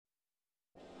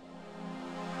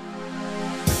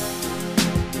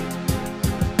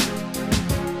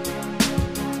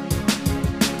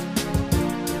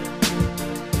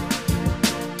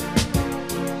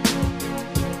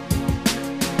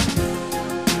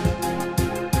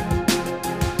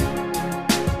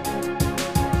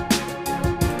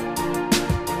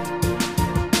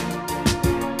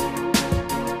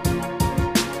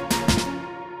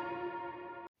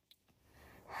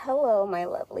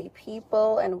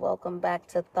people, and welcome back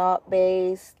to Thought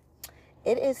Base.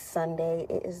 It is Sunday.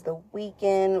 It is the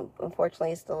weekend.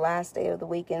 Unfortunately, it's the last day of the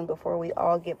weekend before we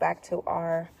all get back to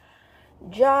our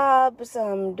jobs,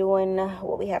 doing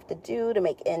what we have to do to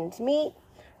make ends meet.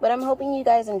 But I'm hoping you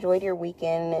guys enjoyed your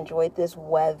weekend, enjoyed this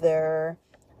weather.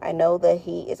 I know the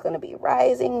heat is going to be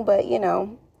rising, but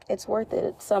it's worth it.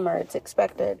 It's summer. It's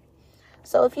expected.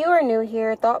 So if you are new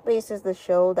here, Thought Base is the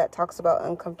show that talks about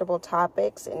uncomfortable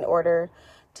topics in order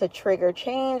to trigger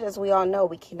change. As we all know,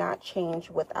 we cannot change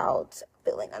without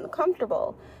feeling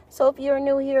uncomfortable. So if you're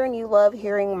new here and you love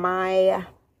hearing my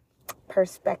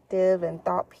perspective and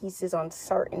thought pieces on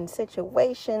certain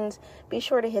situations, be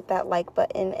sure to hit that like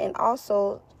button and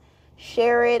also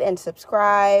share it and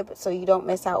subscribe so you don't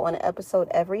miss out on an episode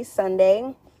every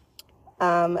Sunday.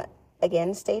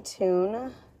 Again, stay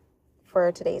tuned for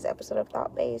today's episode of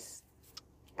Thought Base.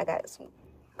 I got some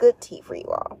good tea for you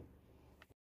all.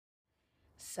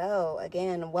 So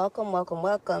again,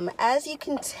 welcome. As you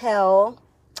can tell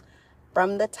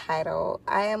from the title,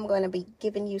 I am going to be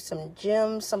giving you some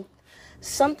gems,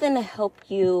 something to help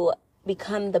you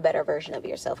become the better version of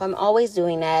yourself. I'm always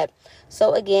doing that.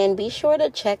 So again, be sure to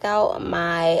check out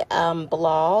my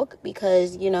blog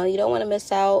because you don't want to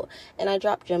miss out, and I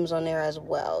drop gems on there as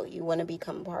well. You want to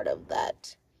become part of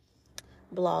that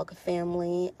blog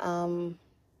family.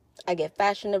 I give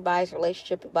fashion advice,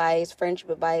 relationship advice, friendship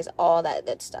advice, all that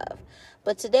good stuff.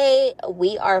 But today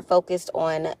we are focused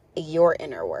on your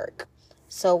inner work.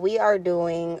 So we are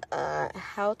doing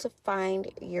how to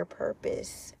find your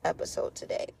purpose episode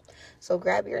today. So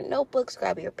grab your notebooks,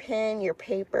 grab your pen, your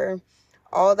paper,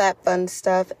 all that fun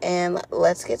stuff, and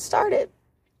let's get started.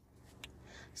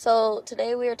 So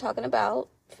today we are talking about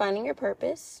finding your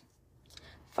purpose.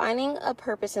 Finding a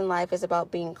purpose in life is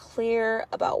about being clear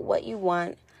about what you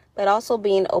want, but also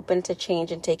being open to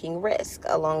change and taking risk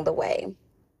along the way.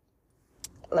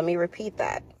 Let me repeat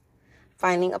that.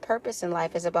 Finding a purpose in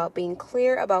life is about being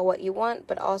clear about what you want,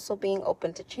 but also being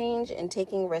open to change and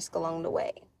taking risk along the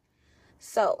way.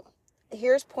 So,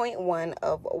 here's point 1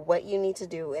 of what you need to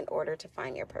do in order to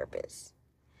find your purpose.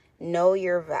 Know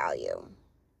your value.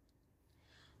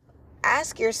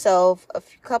 Ask yourself a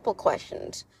couple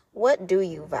questions. What do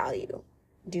you value?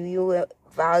 Do you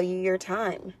value your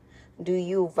time? Do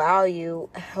you value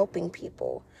helping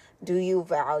people? Do you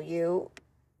value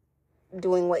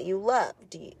doing what you love?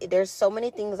 There's so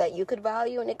many things that you could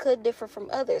value, and it could differ from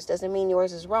others. Doesn't mean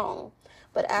yours is wrong.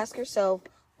 But ask yourself,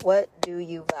 what do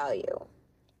you value?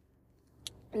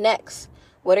 Next,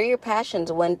 what are your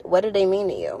passions? What do they mean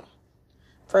to you?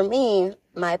 For me,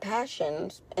 my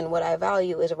passions and what I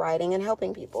value is writing and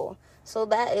helping people. So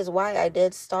that is why I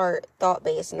did start Thought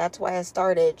Base, and that's why I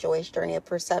started Joy's Journey of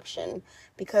Perception,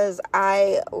 because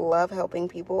I love helping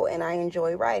people and I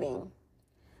enjoy writing.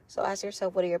 So ask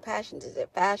yourself, what are your passions? Is it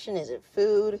fashion? Is it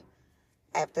food?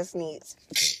 I have to sneeze.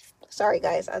 Sorry,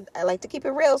 guys. I like to keep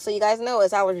it real so you guys know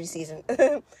it's allergy season.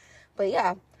 But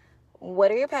yeah,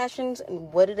 what are your passions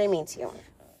and what do they mean to you?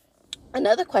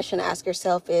 Another question to ask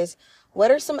yourself is, what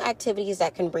are some activities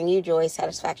that can bring you joy,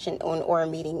 satisfaction, or a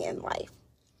meaning in life?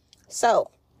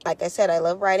 So, like I said, I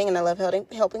love writing and I love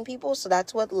helping people. So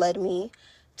that's what led me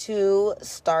to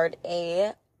start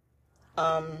a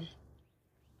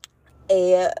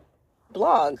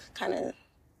blog. Kind of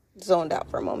zoned out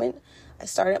for a moment. I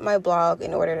started my blog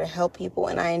in order to help people,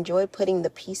 and I enjoy putting the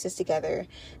pieces together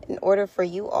in order for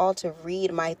you all to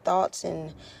read my thoughts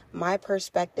and my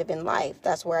perspective in life.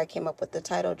 That's where I came up with the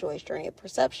title, Joy's Journey of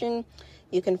Perception.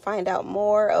 You can find out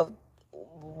more of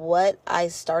what I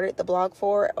started the blog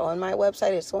for on my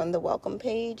website. It's on the welcome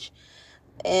page.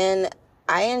 And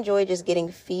I enjoy just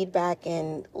getting feedback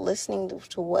and listening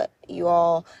to what you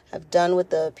all have done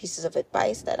with the pieces of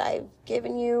advice that I've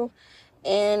given you.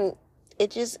 And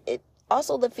it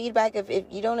also the feedback, if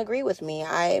you don't agree with me,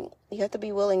 you have to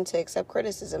be willing to accept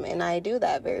criticism, and I do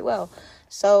that very well.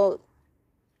 So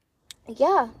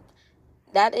yeah,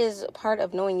 that is part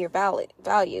of knowing your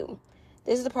value.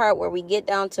 This is the part where we get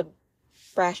down to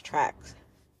brass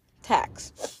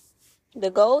tacks.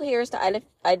 The goal here is to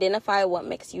identify what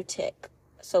makes you tick,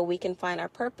 so we can find our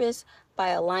purpose by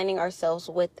aligning ourselves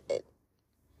with it.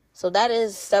 So that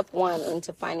is step 1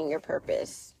 into finding your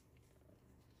purpose.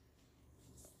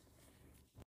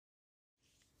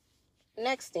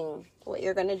 Next thing, what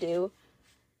you're going to do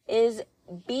is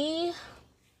be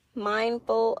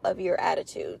mindful of your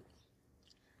attitude.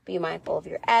 Be mindful of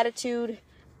your attitude.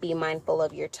 Be mindful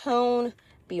of your tone.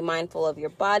 Be mindful of your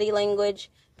body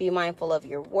language. Be mindful of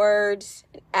your words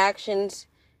and actions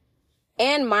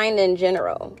and mind in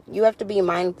general. You have to be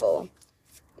mindful.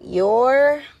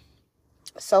 Your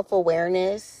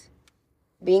self-awareness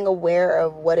being aware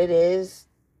of what it is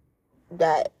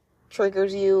that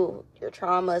triggers you, your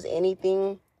traumas,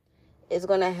 anything, is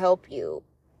going to help you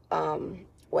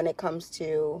when it comes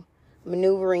to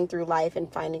maneuvering through life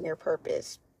and finding your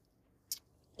purpose.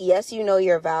 Yes, you know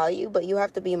your value, but you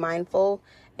have to be mindful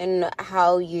in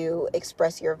how you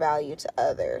express your value to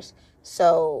others.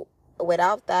 So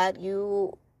without that,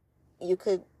 you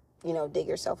could, dig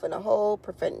yourself in a hole,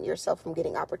 prevent yourself from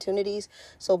getting opportunities.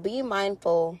 So be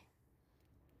mindful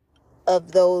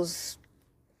of those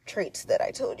traits that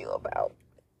I told you about.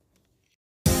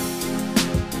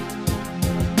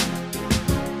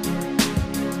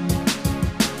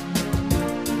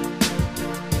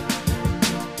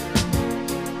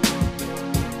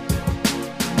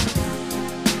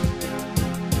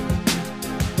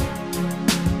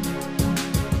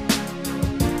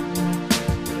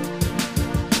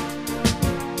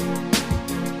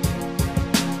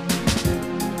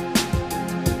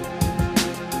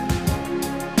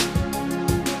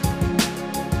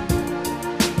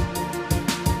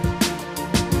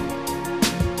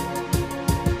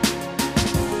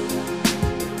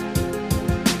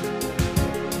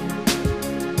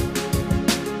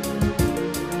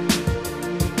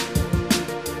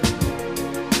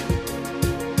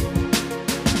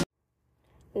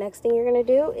 Next thing you're going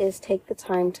to do is take the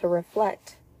time to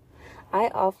reflect. I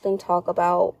often talk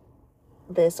about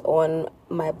this on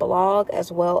my blog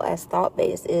as well as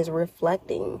Thought-Based, is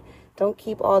reflecting. Don't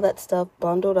keep all that stuff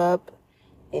bundled up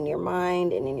in your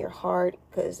mind and in your heart,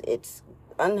 because it's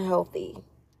unhealthy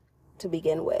to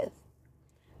begin with.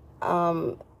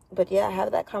 But yeah,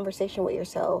 have that conversation with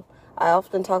yourself. I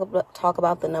often talk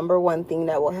about the number one thing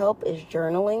that will help is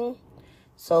journaling.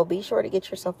 So be sure to get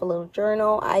yourself a little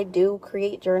journal. I do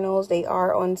create journals. They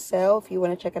are on sale if you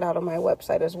want to check it out on my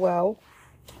website as well.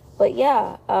 But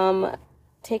yeah,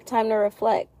 take time to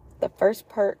reflect. The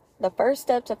first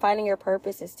step to finding your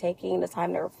purpose is taking the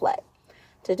time to reflect.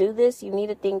 To do this, you need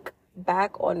to think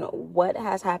back on what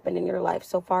has happened in your life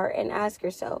so far and ask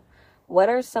yourself, what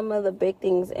are some of the big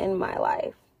things in my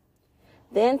life?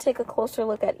 Then take a closer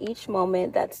look at each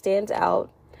moment that stands out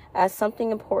as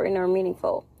something important or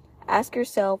meaningful. Ask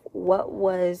yourself what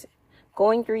was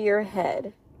going through your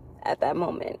head at that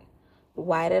moment.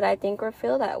 Why did I think or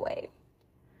feel that way?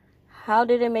 How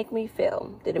did it make me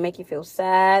feel? Did it make you feel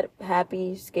sad,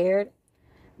 happy, scared?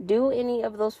 Do any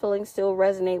of those feelings still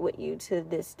resonate with you to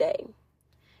this day?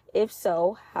 If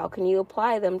so, how can you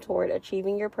apply them toward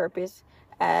achieving your purpose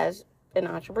as an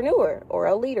entrepreneur or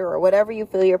a leader or whatever you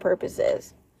feel your purpose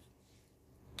is?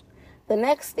 The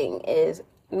next thing is,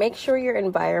 make sure your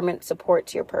environment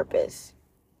supports your purpose.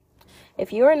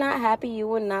 If you are not happy, you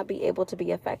will not be able to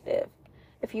be effective.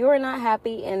 If you are not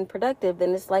happy and productive,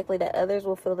 then it's likely that others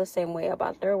will feel the same way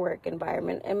about their work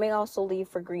environment and may also leave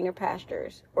for greener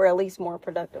pastures, or at least more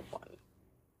productive ones.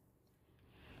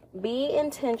 Be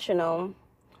intentional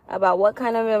about what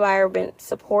kind of environment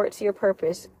supports your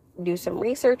purpose. Do some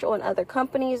research on other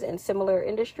companies in similar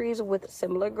industries with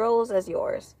similar goals as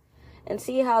yours and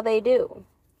see how they do.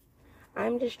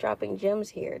 I'm just dropping gems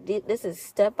here. This is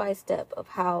step by step of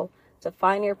how to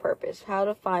find your purpose, how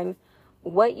to find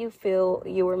what you feel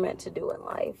you were meant to do in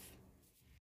life.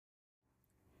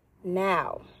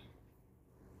 Now,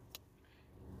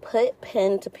 put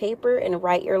pen to paper and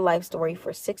write your life story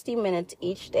for 60 minutes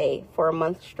each day for a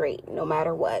month straight, no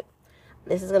matter what.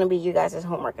 This is going to be you guys'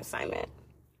 homework assignment.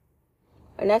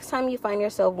 The next time you find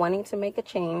yourself wanting to make a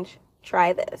change,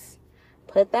 try this.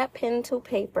 Put that pen to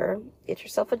paper, get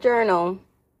yourself a journal,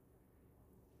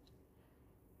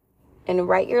 and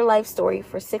write your life story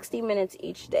for 60 minutes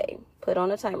each day. Put on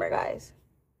a timer, guys.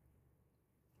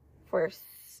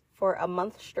 For a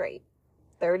month straight.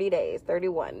 30 days,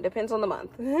 31. Depends on the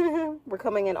month. We're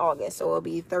coming in August, so it'll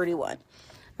be 31.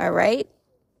 All right?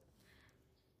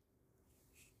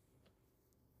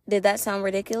 Did that sound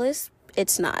ridiculous?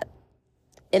 It's not.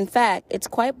 In fact, it's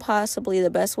quite possibly the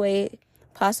best way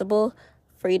possible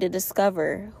for you to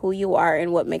discover who you are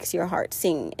and what makes your heart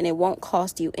sing, and it won't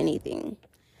cost you anything.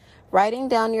 Writing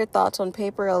down your thoughts on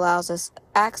paper allows us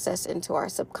access into our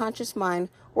subconscious mind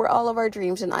where all of our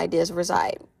dreams and ideas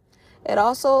reside. It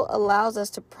also allows us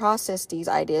to process these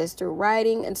ideas through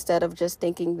writing instead of just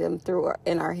thinking them through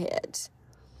in our heads.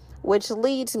 Which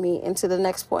leads me into the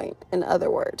next point. In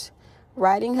other words,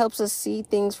 writing helps us see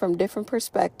things from different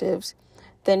perspectives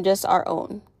than just our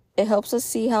own. It helps us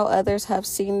see how others have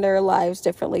seen their lives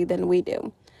differently than we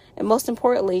do. And most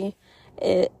importantly,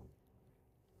 it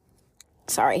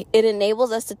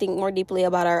enables us to think more deeply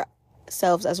about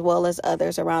ourselves as well as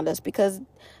others around us, because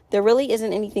there really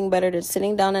isn't anything better than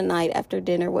sitting down at night after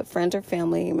dinner with friends or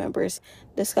family members,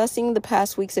 discussing the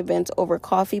past week's events over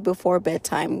coffee before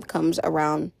bedtime comes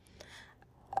around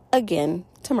again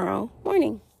tomorrow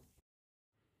morning.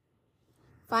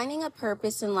 Finding a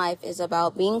purpose in life is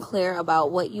about being clear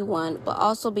about what you want, but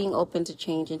also being open to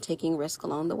change and taking risk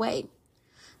along the way.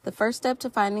 The first step to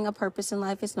finding a purpose in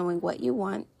life is knowing what you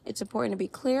want. It's important to be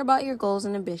clear about your goals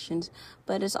and ambitions,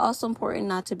 but it's also important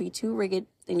not to be too rigid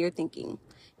in your thinking.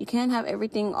 You can't have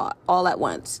everything all at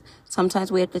once.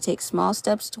 Sometimes we have to take small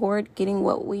steps toward getting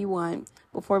what we want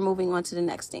before moving on to the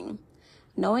next thing.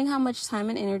 Knowing how much time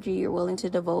and energy you're willing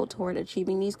to devote toward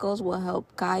achieving these goals will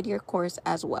help guide your course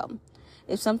as well.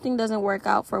 If something doesn't work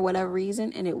out for whatever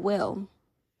reason, and it will,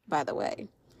 by the way,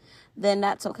 then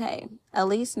that's okay. At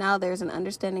least now there's an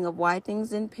understanding of why things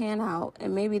didn't pan out,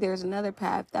 and maybe there's another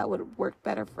path that would work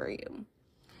better for you.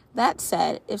 That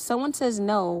said, if someone says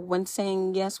no when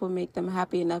saying yes will make them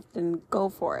happy enough, then go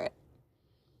for it.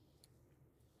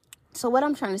 So what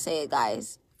I'm trying to say,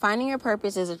 guys, finding your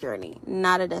purpose is a journey,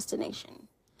 not a destination.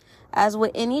 As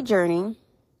with any journey,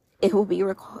 it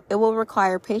will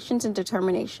require patience and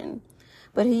determination.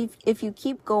 But if you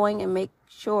keep going and make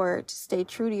sure to stay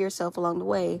true to yourself along the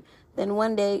way, then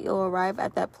one day you'll arrive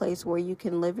at that place where you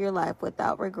can live your life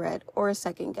without regret or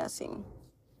second guessing.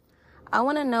 I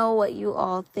want to know what you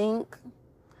all think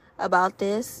about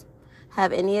this.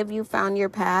 Have any of you found your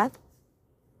path?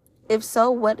 If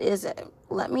so, what is it?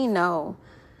 Let me know.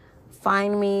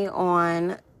 Find me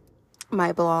on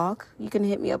my blog. You can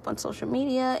hit me up on social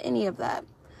media, any of that.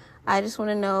 I just want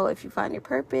to know if you found your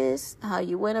purpose, how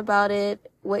you went about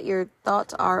it, what your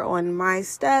thoughts are on my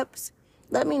steps.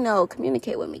 Let me know.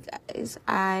 Communicate with me, guys.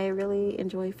 I really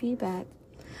enjoy feedback.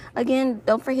 Again,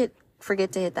 don't forget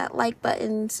to hit that like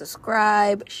button,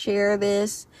 subscribe, share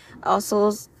this.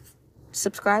 Also,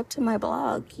 subscribe to my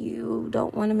blog. You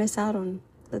don't want to miss out on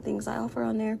the things I offer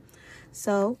on there.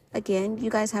 So, again,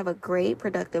 you guys have a great,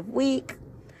 productive week.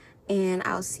 And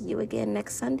I'll see you again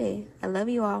next Sunday. I love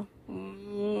you all.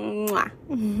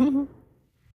 Mwah.